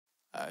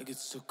I get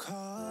so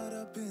caught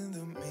up in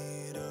the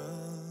middle,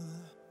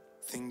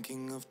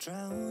 thinking of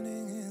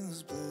drowning in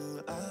those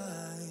blue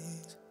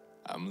eyes.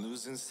 I'm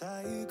losing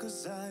sight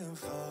 'cause I am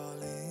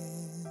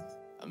falling.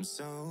 I'm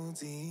so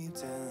deep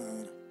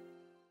down.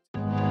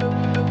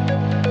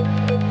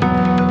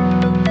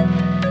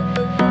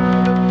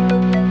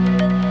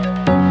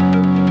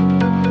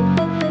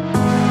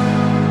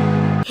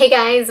 Hey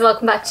guys,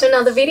 welcome back to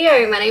another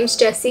video. My name's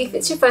Jessie. If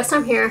it's your first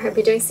time here, I hope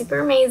you're doing super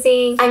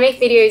amazing. I make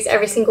videos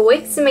every single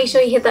week, so make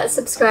sure you hit that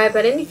subscribe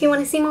button if you want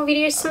to see more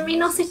videos from me,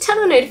 and also turn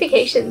on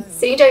notifications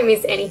so you don't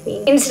miss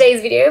anything. In today's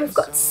video, we've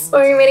got so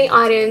many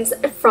items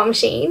from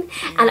SHEIN,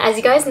 and as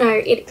you guys know,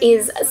 it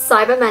is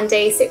Cyber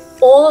Monday, so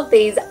all of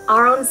these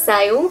are on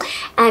sale,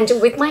 and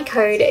with my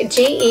code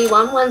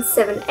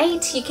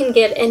GE1178, you can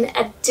get an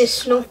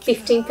additional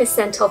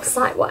 15% off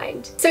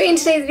site-wide. So in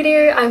today's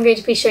video, I'm going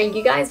to be showing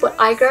you guys what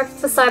I grabbed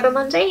for Cyber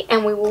Monday,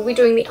 and we will be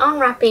doing the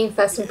unwrapping,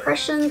 first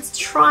impressions,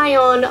 try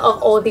on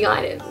of all the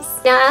items.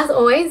 Now, as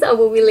always, I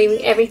will be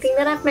leaving everything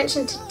that I've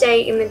mentioned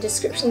today in the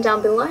description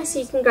down below, so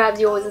you can grab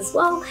yours as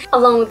well,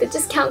 along with the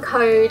discount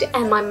code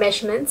and my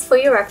measurements for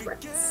your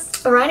reference.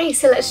 Alrighty,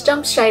 so let's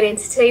jump straight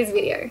into today's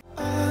video.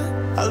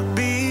 I'll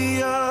be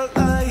your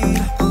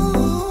light.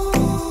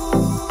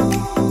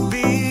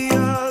 Be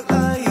your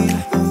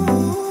light.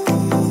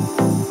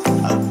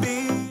 I'll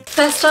be.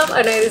 First up,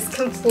 I know this is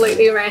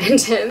completely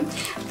random,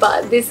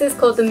 but this is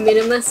called the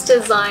Minimalist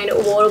Design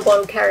Water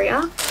Bottle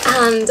Carrier,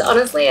 and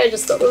honestly I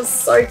just thought it was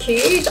so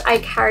cute. I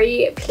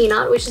carry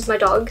Peanut, which is my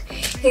dog,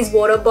 his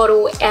water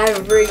bottle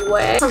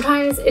everywhere.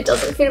 Sometimes it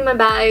doesn't fit in my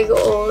bag,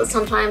 or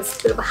sometimes it's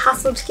a bit of a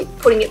hassle to keep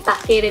putting it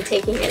back in and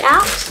taking it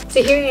out.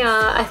 So here we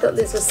are. I thought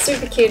this was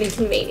super cute and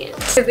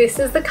convenient. So this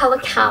is the colour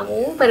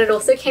camel, but it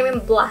also came in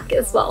black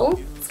as well.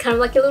 Kind of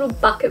like a little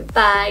bucket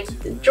bag,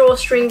 the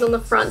drawstrings on the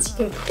front so you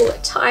can pull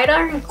it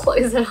tighter and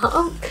close it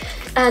up,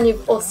 and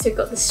you've also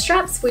got the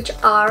straps, which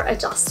are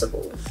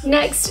adjustable.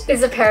 Next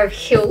is a pair of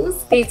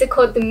heels. These are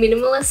called the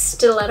Minimalist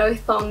Stiletto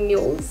Thong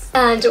Mules,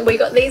 and we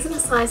got these in a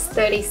size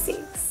 36.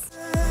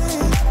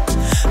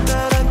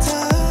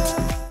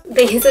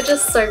 These are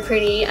just so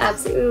pretty. I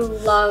absolutely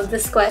love the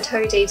square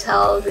toe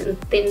details and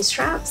thin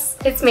straps.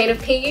 It's made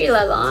of PU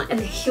leather, and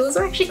the heels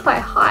are actually quite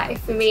high,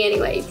 for me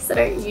anyway, because I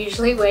don't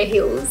usually wear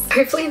heels.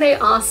 Hopefully they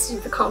are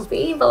super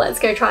comfy, but let's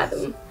go try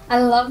them. I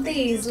love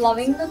these,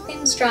 loving the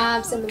thin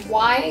straps and the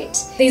white.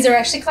 These are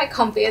actually quite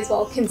comfy as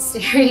well,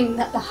 considering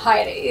that the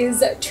height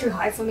is too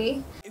high for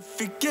me.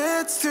 If it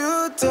gets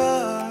too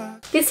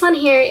dark. This one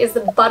here is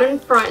the button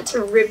front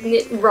rib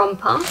knit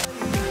romper.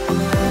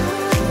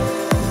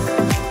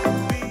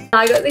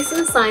 I got this in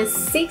a size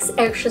 6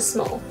 extra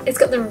small. It's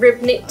got the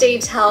rib knit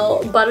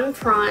detail, button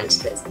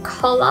front, there's a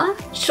collar,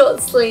 short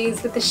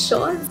sleeves with the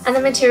shorts, and the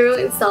material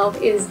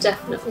itself is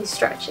definitely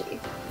stretchy.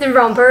 The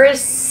romper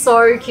is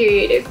so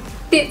cute. It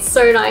fits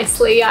so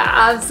nicely.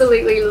 I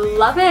absolutely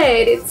love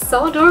it. It's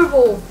so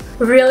adorable.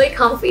 Really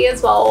comfy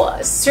as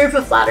well,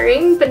 super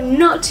flattering, but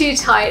not too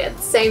tight at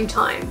the same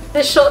time.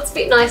 The shorts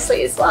fit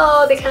nicely as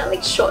well. They're kind of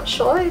like short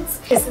shorts.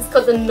 This is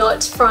called the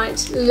knot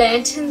front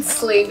lantern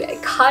sleeve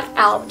cut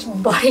out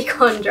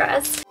bodycon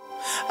dress.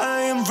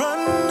 I am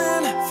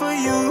running for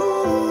you.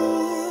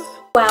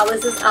 Wow,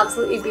 this is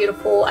absolutely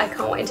beautiful. I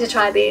can't wait to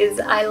try these.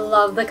 I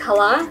love the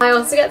colour. I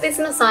also got this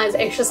in a size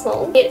extra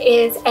small. It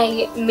is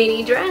a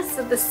mini dress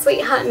with the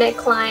sweetheart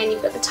neckline.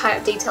 You've got the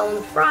tie-up detail on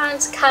the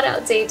front,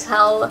 cut-out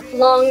detail,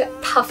 long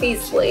puffy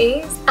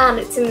sleeves, and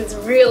it's in this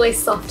really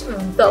soft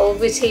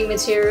velvety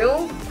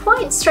material.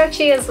 Quite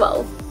stretchy as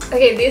well.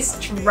 Okay, this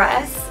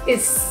dress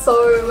is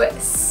so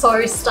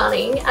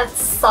stunning at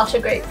such a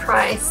great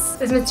price.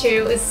 This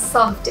material is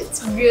soft,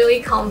 it's really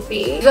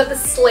comfy. You've got the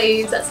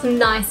sleeves that's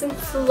nice and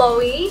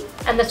flowy,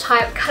 and the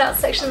tie-up cutout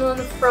section on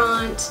the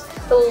front.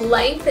 The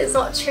length is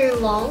not too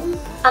long,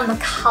 and the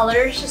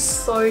colour is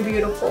just so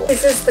beautiful.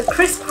 This is the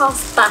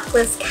crisscross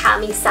backless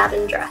cami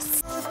satin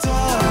dress.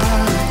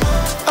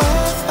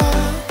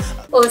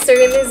 Also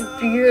in this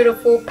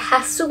beautiful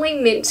pastel-y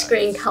mint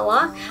green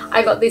colour.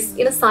 I got this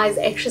in a size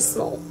extra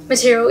small.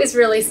 Material is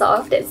really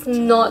soft, it's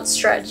not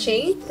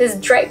stretchy. There's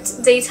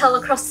draped detail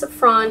across the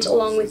front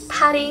along with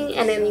padding,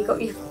 and then you've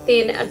got your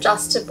thin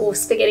adjustable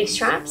spaghetti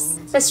straps.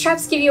 The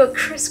straps give you a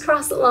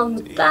crisscross along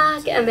the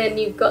back, and then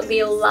you've got the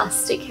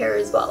elastic here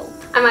as well.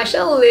 I'm actually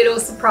a little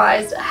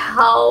surprised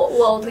how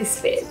well this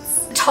fits.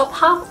 The top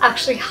half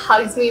actually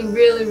hugs me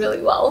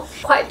really well.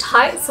 Quite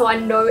tight, so I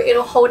know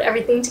it'll hold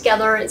everything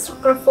together and it's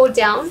not going to fall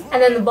down.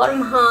 And then the bottom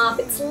half,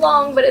 it's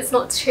long but it's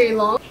not too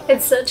long.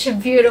 It's such a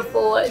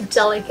beautiful,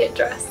 delicate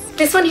dress.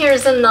 This one here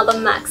is another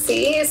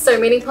maxi, so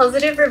many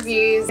positive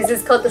reviews. This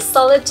is called the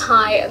Solid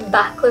Tie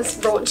Backless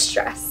Raunch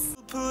Dress.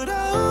 Put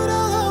out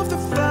all of the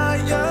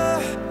fire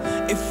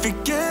if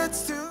it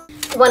gets too.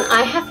 The one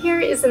I have here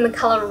is in the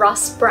colour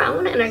rust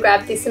brown, and I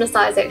grabbed this in a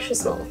size extra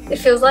small. It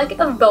feels like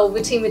a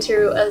velvety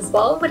material as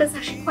well, but it's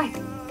actually quite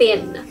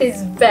thin.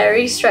 It's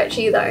very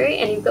stretchy though,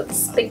 and you've got the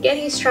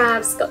spaghetti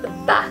straps, got the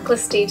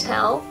backless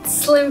detail,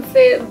 slim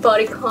fit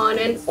bodycon,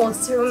 and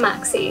also a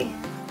maxi.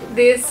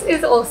 This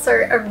is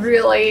also a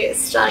really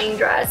stunning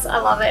dress. I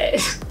love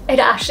it. It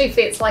actually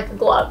fits like a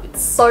glove.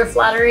 It's so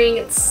flattering,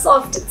 it's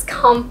soft, it's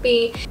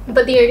comfy,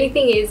 but the only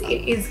thing is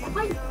it is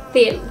quite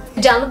thin.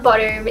 Down the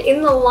bottom,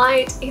 in the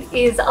light, it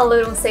is a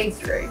little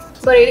see-through,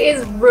 but it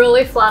is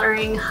really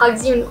flattering,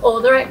 hugs you in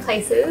all the right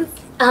places,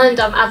 and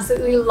I'm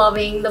absolutely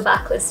loving the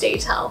backless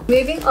detail.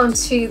 Moving on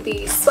to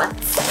the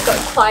sweats, I've got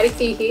quite a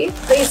few here.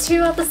 These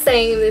two are the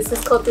same. This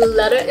is called the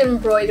Leather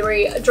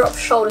Embroidery Drop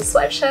Shoulder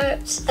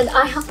Sweatshirt, and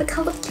I have the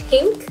color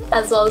pink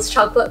as well as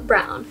chocolate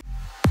brown.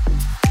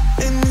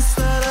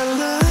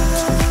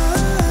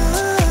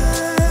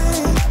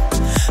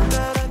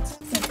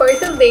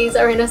 Both of these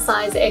are in a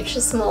size extra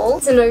small.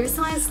 It's an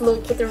oversized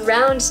look with a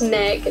round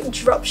neck,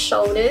 drop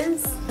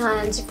shoulders,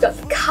 and you've got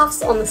the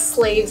cuffs on the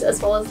sleeves as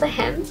well as the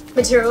hem.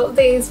 Material of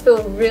these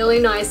feel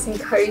really nice and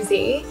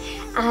cozy,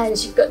 and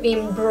you've got the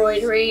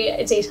embroidery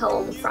detail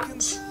on the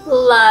front.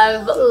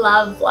 Love,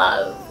 love,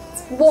 love.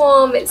 It's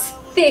warm, it's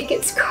thick,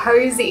 it's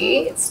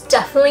cozy, it's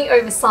definitely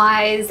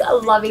oversized.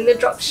 Loving the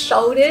drop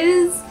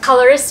shoulders.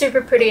 Color is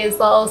super pretty as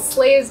well.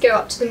 Sleeves go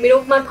up to the middle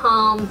of my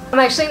palm. I'm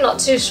actually not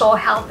too sure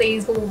how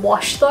these will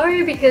wash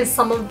though, because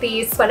some of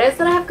the sweaters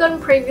that I have gotten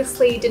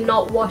previously did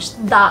not wash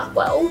that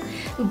well,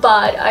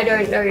 but I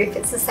don't know if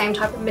it's the same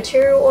type of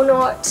material or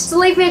not. So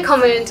leave me a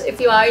comment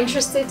if you are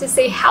interested to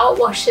see how it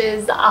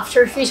washes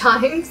after a few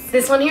times.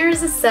 This one here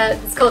is a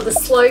set. It's called the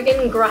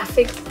Slogan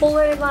Graphic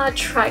Pullover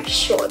Track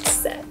Short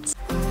Set.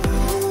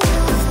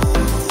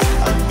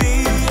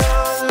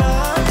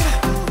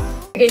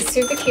 Okay,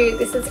 super cute.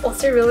 This is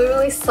also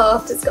really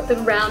soft. It's got the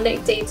round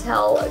neck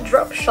detail,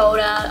 drop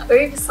shoulder,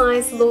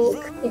 oversized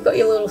look. You've got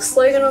your little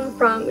slogan on the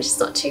front, which is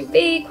not too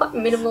big, quite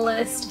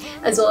minimalist,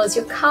 as well as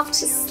your cuffed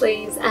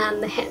sleeves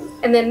and the hem.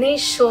 And then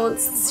these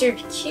shorts,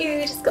 super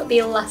cute. It's got the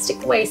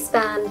elastic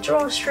waistband,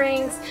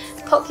 drawstrings,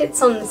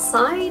 pockets on the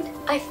side.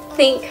 I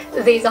think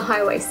these are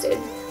high-waisted.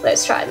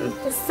 Let's try them.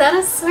 The set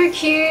is so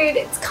cute,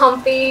 it's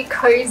comfy,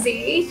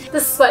 cozy. The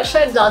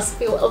sweatshirt does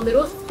feel a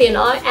little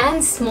thinner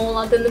and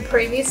smaller than the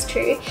previous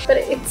two, but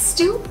it's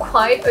still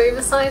quite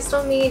oversized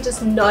on me,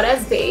 just not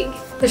as big.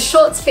 The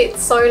shorts fit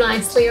so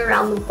nicely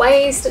around the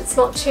waist, it's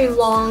not too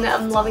long.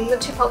 I'm loving the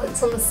two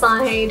pockets on the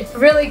side.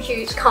 Really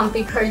cute,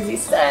 comfy, cozy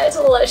set.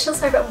 Let's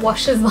just hope it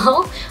washes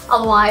well,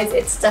 otherwise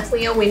it's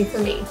definitely a win for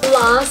me.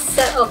 Last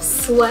set of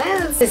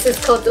sweats. This is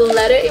called the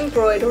Leather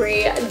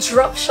Embroidery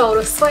Drop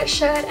Shoulder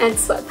Sweatshirt and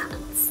Sweatpants.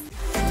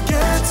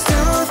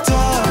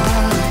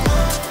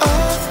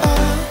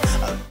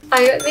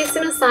 I got this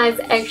in a size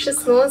extra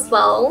small as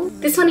well.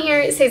 This one here,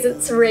 it says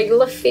it's a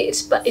regular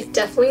fit, but it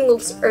definitely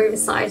looks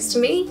oversized to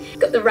me.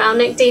 Got the round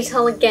neck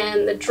detail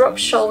again, the drop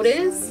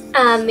shoulders,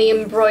 and the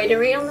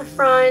embroidery on the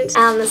front,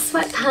 and the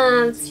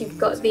sweatpants. You've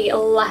got the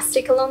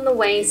elastic along the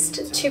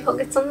waist, two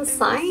pockets on the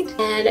side,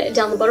 and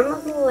down the bottom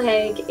of the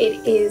leg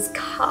it is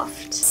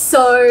cuffed.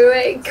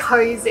 So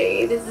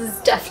cozy. This is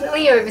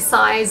definitely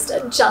oversized,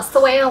 just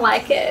the way I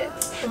like it.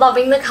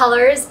 Loving the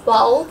color as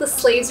well. The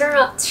sleeves are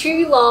not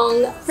too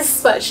long. The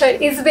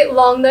sweatshirt is a bit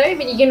long though,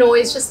 but you can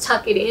always just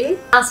tuck it in.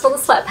 As for the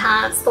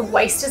sweatpants, the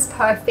waist is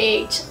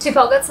perfect. Two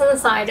pockets on the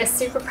side are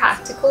super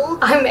practical.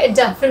 I'm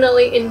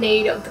definitely in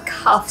need of the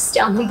cuffs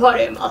down the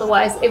bottom,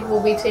 otherwise it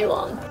will be too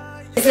long.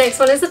 This next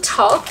one is a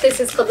top.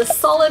 This is called the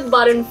Solid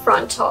Button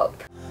Front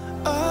Top.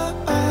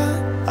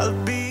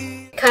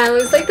 Kind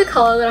of looks like the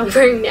color that I'm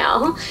wearing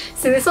now.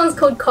 So this one's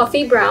called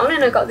Coffee Brown,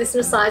 and I got this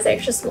in a size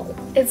extra small.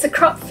 It's a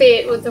crop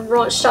fit with a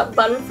ruched up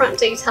button front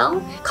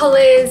detail,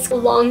 collars,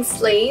 long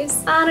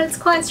sleeves, and it's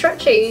quite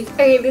stretchy.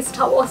 Okay, this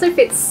top also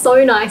fits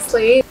so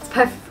nicely. It's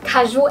perfect for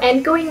casual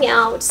and going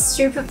out,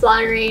 super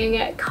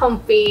flattering,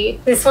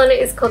 comfy. This one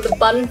is called the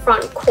Button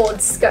Front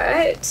Cord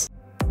Skirt.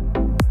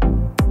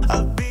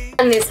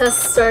 And this has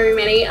so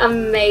many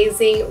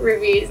amazing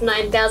reviews,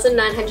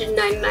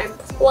 9,999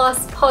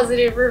 plus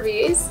positive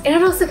reviews. And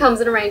it also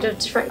comes in a range of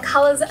different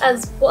colors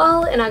as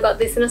well, and I got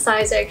this in a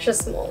size extra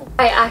small.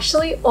 I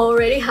actually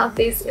already have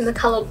this in the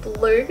color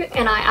blue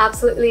and I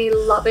absolutely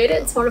love it.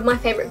 It's one of my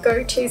favorite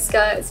go-to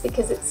skirts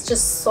because it's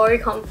just so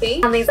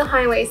comfy. And these are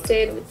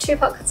high-waisted with two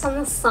pockets on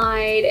the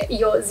side,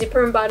 your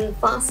zipper and button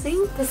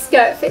fastening. The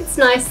skirt fits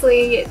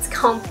nicely, it's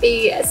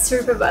comfy,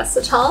 super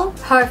versatile,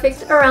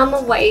 perfect around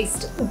the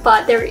waist,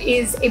 but there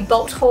is a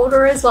belt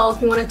holder as well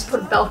if you wanted to put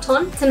a belt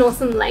on. It's an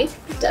awesome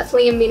length,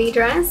 definitely a mini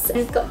dress, and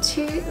it's got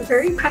two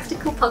very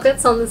practical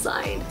pockets on the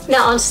side.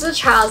 Now onto the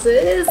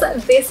trousers.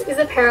 This is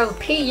a pair of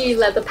PU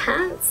leather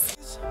pants.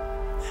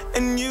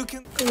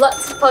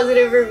 Lots of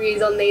positive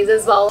reviews on these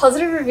as well.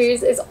 Positive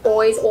reviews is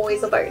always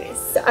a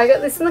bonus. So I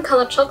got this in the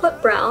color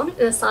chocolate brown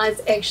in a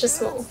size extra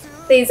small.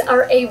 These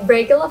are a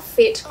regular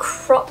fit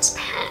cropped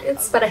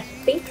pants, but I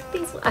think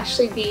these will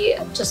actually be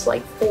just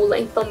like full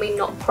length on me,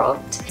 not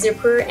cropped.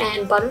 Zipper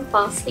and button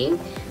fastening,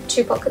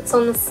 two pockets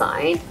on the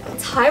side.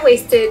 It's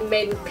high-waisted,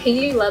 made with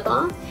PU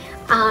leather,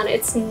 and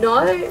it's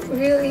not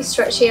really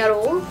stretchy at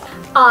all.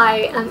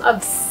 I am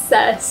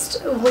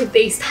obsessed with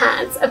these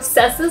pants.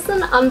 Obsessed is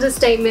an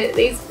understatement.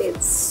 These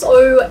fit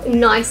so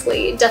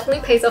nicely. It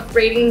definitely pays off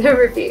reading the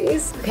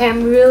reviews. Okay,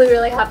 I'm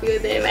really happy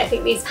with them. I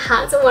think these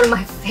pants are one of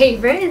my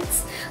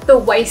favorites. The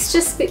waist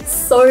just fits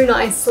so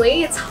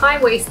nicely. It's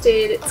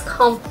high-waisted, it's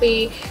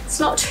comfy,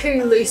 it's not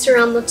too loose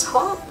around the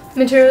top.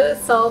 Material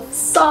itself,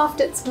 soft,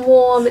 it's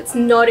warm, it's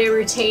not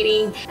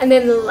irritating, and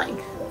then the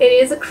length. It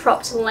is a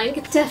cropped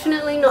length,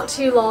 definitely not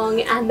too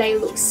long, and they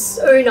look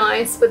so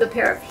nice with a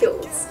pair of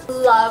heels.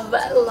 Love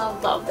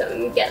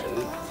them, get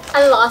them.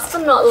 And last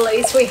but not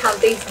least, we have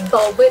these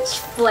velvet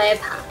flare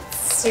pants,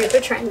 super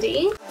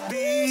trendy.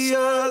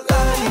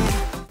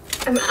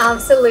 I'm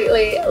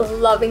absolutely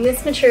loving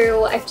this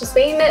material. I've just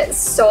been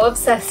so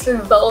obsessed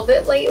with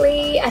velvet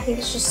lately. I think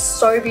it's just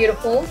so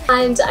beautiful.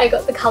 And I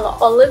got the color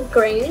olive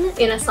green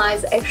in a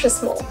size extra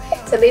small.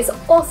 So this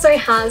also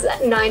has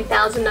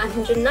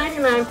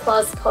 9,999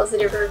 plus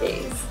positive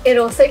reviews. It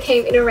also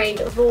came in a range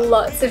of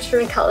lots of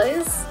different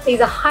colors.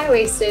 These are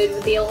high-waisted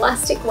with the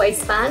elastic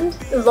waistband,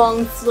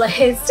 long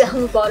flares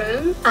down the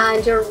bottom,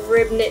 and a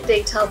rib knit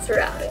detail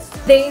throughout it.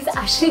 These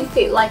actually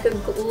fit like a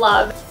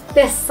glove.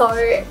 They're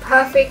so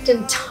perfect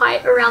and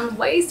tight around the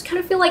waist, kind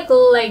of feel like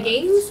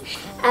leggings,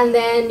 and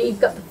then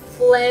you've got the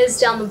flares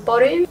down the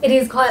bottom. It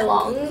is quite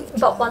long,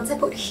 but once I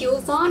put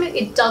heels on,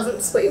 it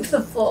doesn't sweep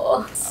the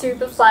floor.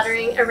 Super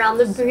flattering around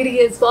the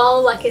booty as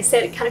well. Like I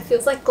said, it kind of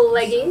feels like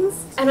leggings,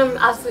 and I'm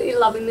absolutely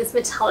loving this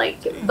metallic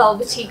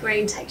velvety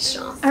green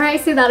texture.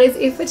 Alright, so that is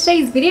it for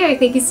today's video.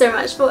 Thank you so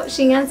much for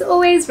watching. As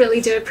always,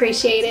 really do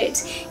appreciate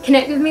it.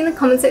 Connect with me in the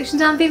comment section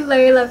down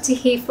below. Love to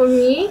hear from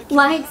you.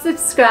 Like,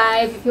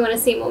 subscribe if you want to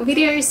see more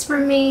videos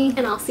from me,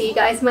 and I'll see you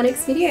guys in my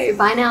next video.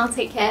 Bye now,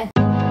 take care.